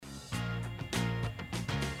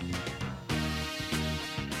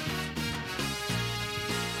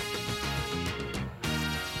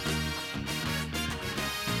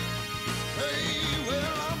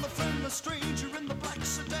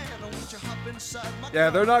Yeah,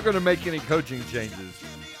 they're not going to make any coaching changes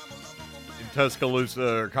in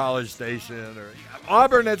Tuscaloosa or College Station or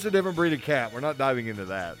Auburn. That's a different breed of cat. We're not diving into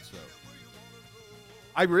that. So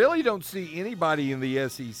I really don't see anybody in the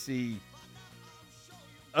SEC.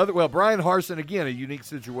 Brian Harsin, again, a unique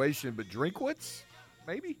situation, but Drinkwitz,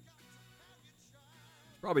 maybe? He's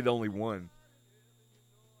probably the only one.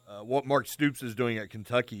 What Mark Stoops is doing at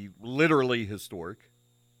Kentucky, literally historic.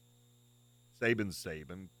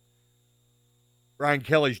 Saban. Brian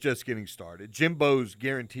Kelly's just getting started. Jimbo's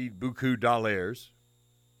guaranteed beaucoup dollars.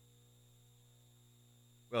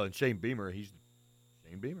 Well, and Shane Beamer, he's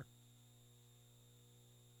Shane Beamer.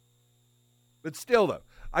 But still, though,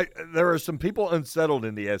 there are some people unsettled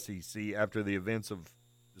in the SEC after the events of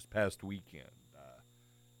this past weekend.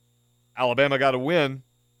 Alabama got a win,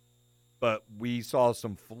 but we saw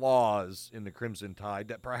some flaws in the Crimson Tide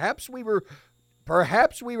that perhaps we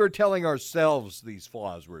were telling ourselves these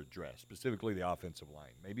flaws were addressed, specifically the offensive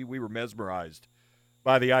line. Maybe we were mesmerized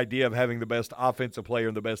by the idea of having the best offensive player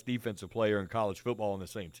and the best defensive player in college football on the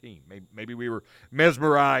same team. Maybe we were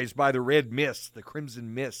mesmerized by the red mist, the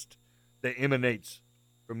crimson mist that emanates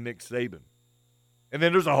from Nick Saban. And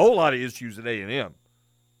then there's a whole lot of issues at A&M.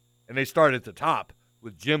 And they start at the top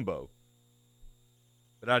with Jimbo.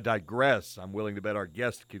 But I digress. I'm willing to bet our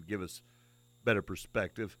guest could give us better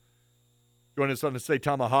perspective. Join us on the Say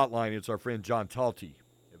Tama hotline. It's our friend John Talty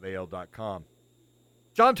of AL.com.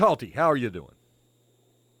 John Talty, how are you doing?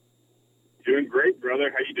 Doing great,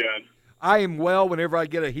 brother. How you doing? I am well. Whenever I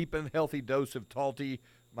get a heaping healthy dose of Talty,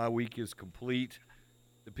 my week is complete.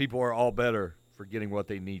 The people are all better for getting what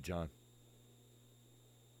they need, John.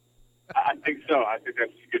 I think so. I think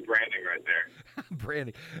that's good branding right there.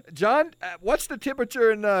 Branding. John, what's the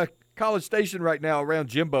temperature in College Station right now around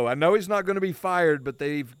Jimbo? I know he's not going to be fired, but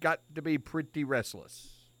they've got to be pretty restless.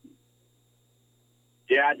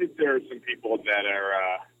 Yeah, I think there are some people that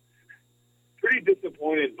are pretty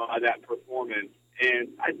disappointed by that performance. And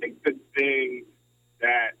I think the thing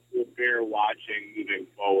that will bear watching moving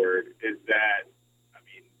forward is that,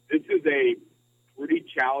 this is a pretty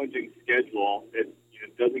challenging schedule. It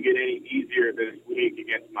doesn't get any easier this week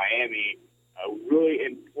against Miami. A really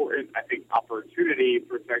important, I think, opportunity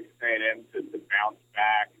for Texas A&M to bounce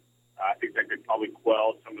back. I think that could probably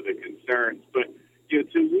quell some of the concerns. But,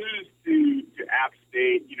 to lose to App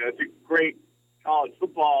State, it's a great college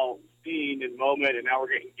football scene and moment, and now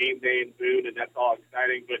we're getting game day in Boone, and that's all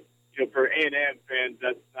exciting. But, for A&M fans,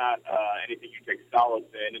 that's not anything you take solace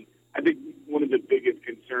in. And I think one of the biggest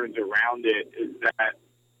concerns around it is that,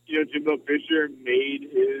 Jimbo Fisher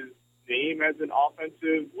made his name as an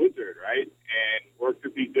offensive wizard, right? And worked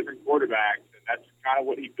with these different quarterbacks, and that's kind of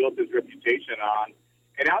what he built his reputation on.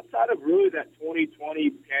 And outside of really that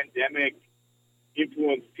 2020 pandemic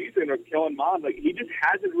influence season of Kellen Mond, he just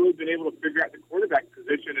hasn't really been able to figure out the quarterback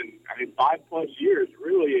position in 5+ years,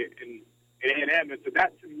 really, in A&M. And so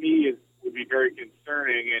that to me would be very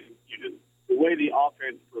concerning. And the way the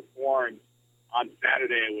offense performed on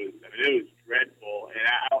Saturday was dreadful, and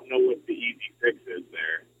I don't know what the easy fix is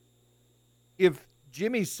there. If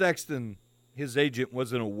Jimmy Sexton, his agent,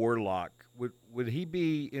 wasn't a warlock, would he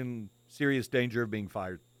be in serious danger of being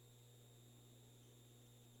fired?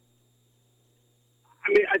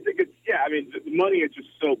 I think the money is just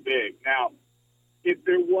so big. Now, if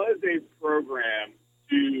there was a program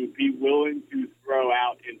to be willing to throw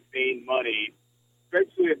out insane money,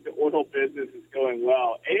 especially if the oil business is going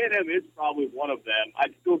well, A&M is probably one of them. I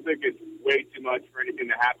still think it's way too much for anything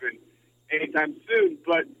to happen anytime soon.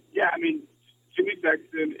 But, Jimmy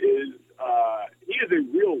Sexton is he is a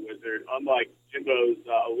real wizard, unlike Jimbo's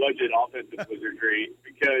alleged offensive wizardry,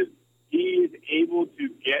 because he is able to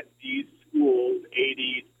get these schools,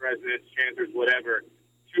 ADs, presidents, chancellors, whatever,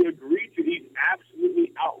 to agree to these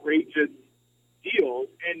absolutely outrageous deals.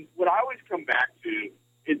 And what I always come back to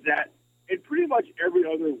is that in pretty much every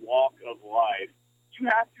other walk of life, you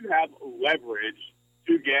have to have leverage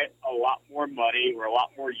to get a lot more money or a lot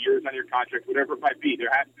more years on your contract, whatever it might be. There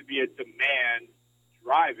has to be a demand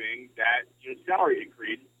driving that salary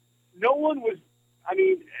increase. No one was,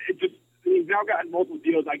 he's now gotten multiple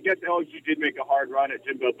deals. I guess LSU did make a hard run at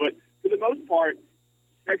Jimbo, but for the most part,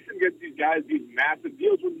 Sexton gets these guys these massive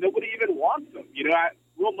deals when nobody even wants them.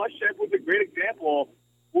 Will Muschamp was a great example,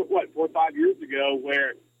 4 or 5 years ago,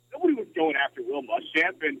 where nobody was going after Will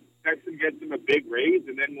Muschamp, and Sexton gets him a big raise,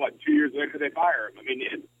 and then, 2 years later they fire him.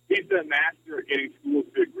 He's the master at getting schools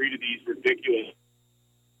to agree to these ridiculous.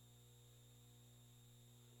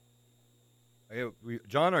 Hey,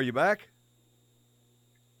 John, are you back?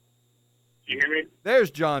 Do you hear me?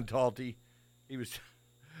 There's John Talty.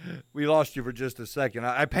 We lost you for just a second.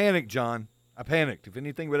 I panicked, John. I panicked. If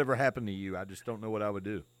anything would ever happen to you, I just don't know what I would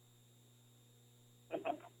do.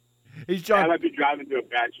 He's John. I might be driving through a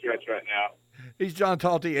bad stretch right now. He's John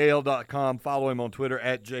Talty, AL.com. Follow him on Twitter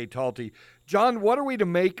at JTalty. John, what are we to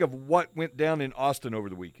make of what went down in Austin over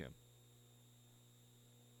the weekend?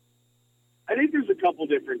 I think there's a couple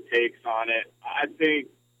different takes on it. I think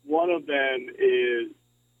one of them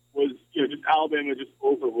was just Alabama just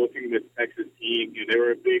overlooking this Texas team. They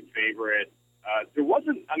were a big favorite. There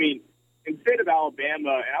wasn't, in the state of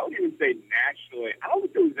Alabama, and I would even say nationally, I don't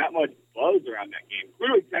think there was that much buzz around that game.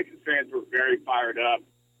 Clearly, Texas fans were very fired up.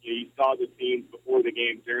 You saw the teams before the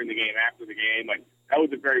game, during the game, after the game. Like, that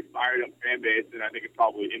was a very fired up fan base, and I think it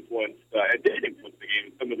probably influenced, it did influence the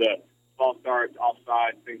game. Some of the false starts,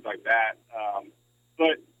 offsides, things like that.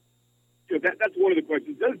 But that's one of the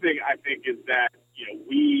questions. The other thing I think is that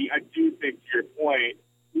I do think, to your point,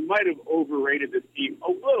 we might have overrated this team a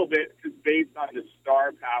little bit because based on the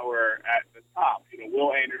star power at the top.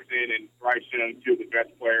 Will Anderson and Bryce Young, two of the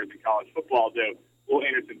best players in college football, though Will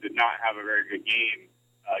Anderson did not have a very good game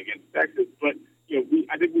against Texas. But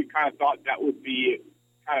I think we kind of thought that would be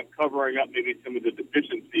kind of covering up maybe some of the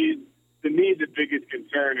deficiencies. To me, the biggest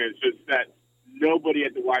concern is just that nobody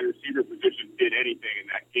at the wide receiver position did anything in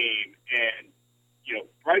that game. And,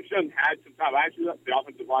 Bryce Young had some time. Actually, the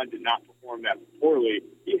offensive line did not perform that poorly.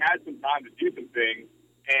 He had some time to do some things,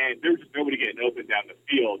 and there was just nobody getting open down the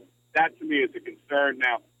field. That, to me, is a concern.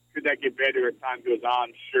 Now, could that get better as time goes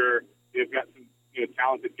on? Sure. They've got some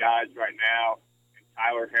talented guys right now, and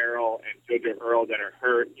Tyler Harrell and JoJo Earl that are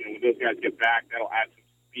hurt. When those guys get back, that'll add some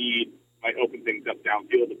speed, might open things up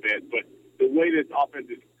downfield a bit. But the way this offense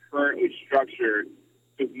is currently structured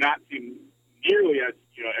does not seem nearly as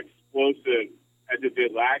explosive as it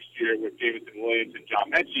did last year with Jameson Williams and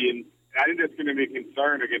John Mechie. And I think that's going to be a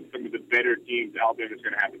concern against some of the better teams Alabama's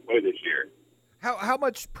going to have to play this year. How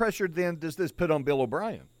much pressure, then, does this put on Bill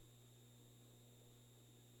O'Brien?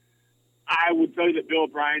 I would tell you that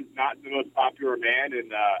Bill O'Brien's not the most popular man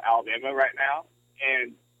in Alabama right now.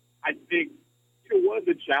 And I think one of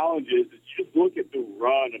the challenges is you just look at the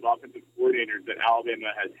run of offensive coordinators that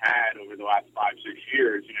Alabama has had over the last 5-6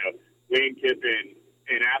 years. Lane Kiffin,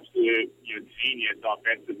 an absolute genius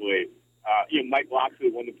offensively. Mike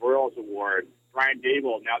Locksley won the Broyles Award. Brian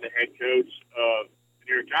Dable, now the head coach of the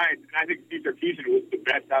New York Giants. And I think Steve Sarkisian was the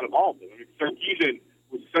best out of all of them. Sarkisian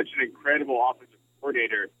was such an incredible offensive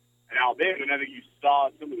coordinator at Alabama, and I think you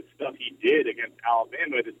saw some of the stuff he did against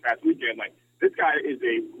Alabama this past weekend. Like, this guy is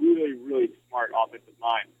a really, really smart offensive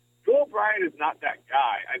mind. Bill O'Brien is not that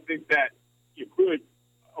guy. I think that clearly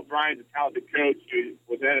O'Brien's a talented coach. He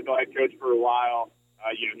was an NFL head coach for a while.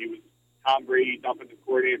 He was Tom Brady's offensive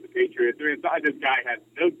coordinator at the Patriots. It's not like this guy has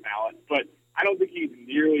no talent, but I don't think he's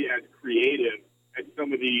nearly as creative as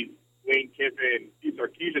some of these Lane Kiffin, Steve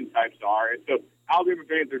Sarkisian types are. And so Alabama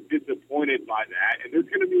fans are disappointed by that, and there's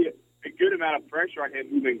going to be a good amount of pressure on him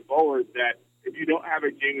moving forward that if you don't have a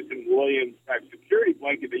Jameson Williams type security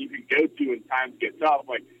blanket that you can go to when times get tough,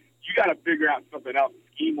 like, you got to figure out something else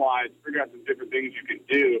scheme-wise, figure out some different things you can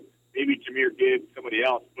do. Maybe Jahmyr Gibbs, somebody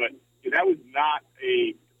else. But that was not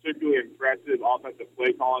a particularly impressive offensive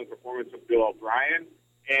play-calling performance from Bill O'Brien.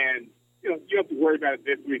 And, you have to worry about it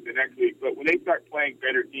this week, the next week. But when they start playing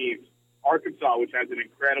better teams, Arkansas, which has an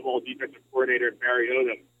incredible defensive coordinator, Barry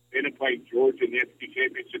Odom, they end up playing Georgia in the SEC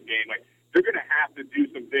championship game. Like, they're going to have to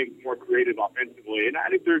do some things more creative offensively. And I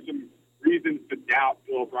think there's some reasons to doubt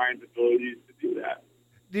Bill O'Brien's abilities to do that.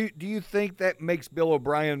 Do you think that makes Bill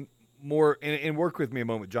O'Brien more, and work with me a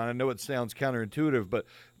moment, John, I know it sounds counterintuitive, but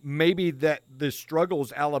maybe that the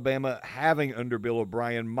struggles Alabama having under Bill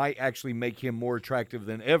O'Brien might actually make him more attractive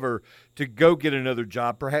than ever to go get another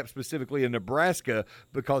job, perhaps specifically in Nebraska,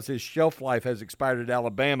 because his shelf life has expired at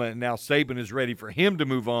Alabama, and now Saban is ready for him to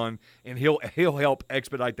move on, and he'll help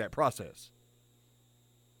expedite that process.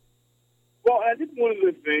 Well, I think one of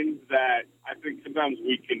the things that I think sometimes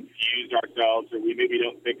we confuse ourselves or we maybe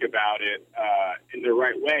don't think about it in the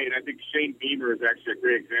right way, and I think Shane Beamer is actually a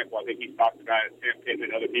great example. I think he's talked about it, Sam Pittman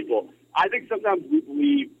and other people. I think sometimes we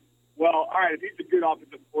believe, well, all right, if he's a good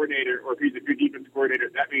offensive coordinator or if he's a good defense coordinator,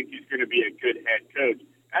 that means he's going to be a good head coach.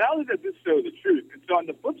 And I don't think that's necessarily the truth. And so on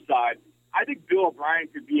the flip side, I think Bill O'Brien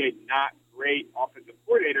could be a not great offensive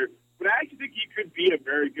coordinator, but I actually think he could be a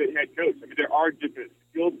very good head coach. I mean, there are different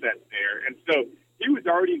skill sets there. And so he was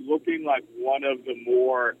already looking like one of the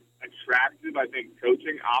more attractive, I think,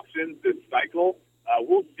 coaching options this cycle.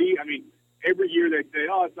 We'll see. I mean, every year they say,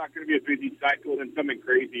 oh, it's not going to be a busy cycle, and something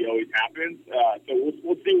crazy always happens. So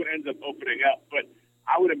we'll see what ends up opening up. But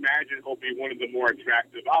I would imagine he'll be one of the more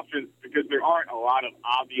attractive options because there aren't a lot of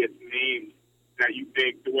obvious names that you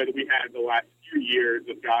think the way that we had the last few years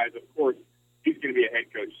of guys, of course, he's going to be a head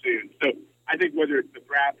coach soon. So I think whether it's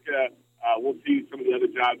Nebraska, we'll see some of the other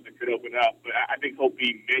jobs that could open up. But I think he'll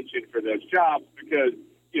be mentioned for those jobs because,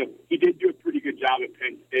 he did do a pretty good job at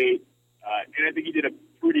Penn State. And I think he did a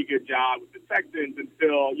pretty good job with the Texans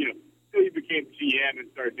until he became GM and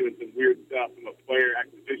started doing some weird stuff from a player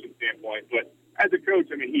acquisition standpoint. But as a coach,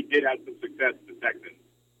 he did have some success with the Texans.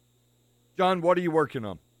 John, what are you working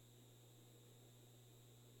on?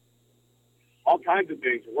 All kinds of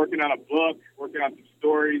things. We're working on a book, working on some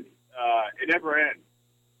stories. It never ends.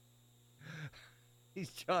 He's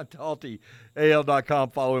John Talty,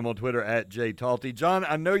 AL.com. Follow him on Twitter at JTalty. John,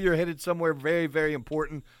 I know you're headed somewhere very, very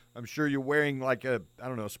important. I'm sure you're wearing like a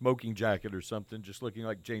smoking jacket or something, just looking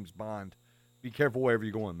like James Bond. Be careful wherever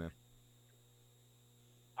you're going, man.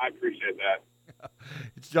 I appreciate that.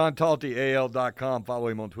 It's John Talty, AL.com. Follow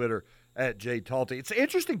him on Twitter at JTalty. It's an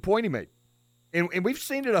interesting point he made. And we've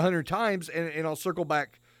seen it 100 times, and I'll circle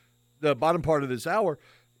back the bottom part of this hour.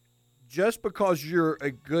 Just because you're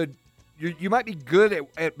a good you might be good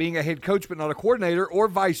at being a head coach but not a coordinator, or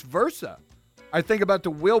vice versa. I think about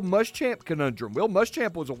the Will Muschamp conundrum. Will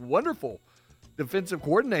Muschamp was a wonderful defensive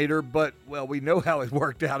coordinator, but, well, we know how it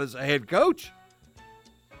worked out as a head coach.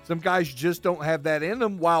 Some guys just don't have that in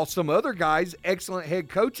them, while some other guys, excellent head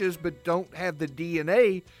coaches, but don't have the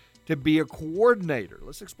DNA to be a coordinator.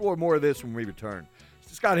 Let's explore more of this when we return. It's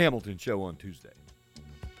the Scott Hamilton Show on Tuesday.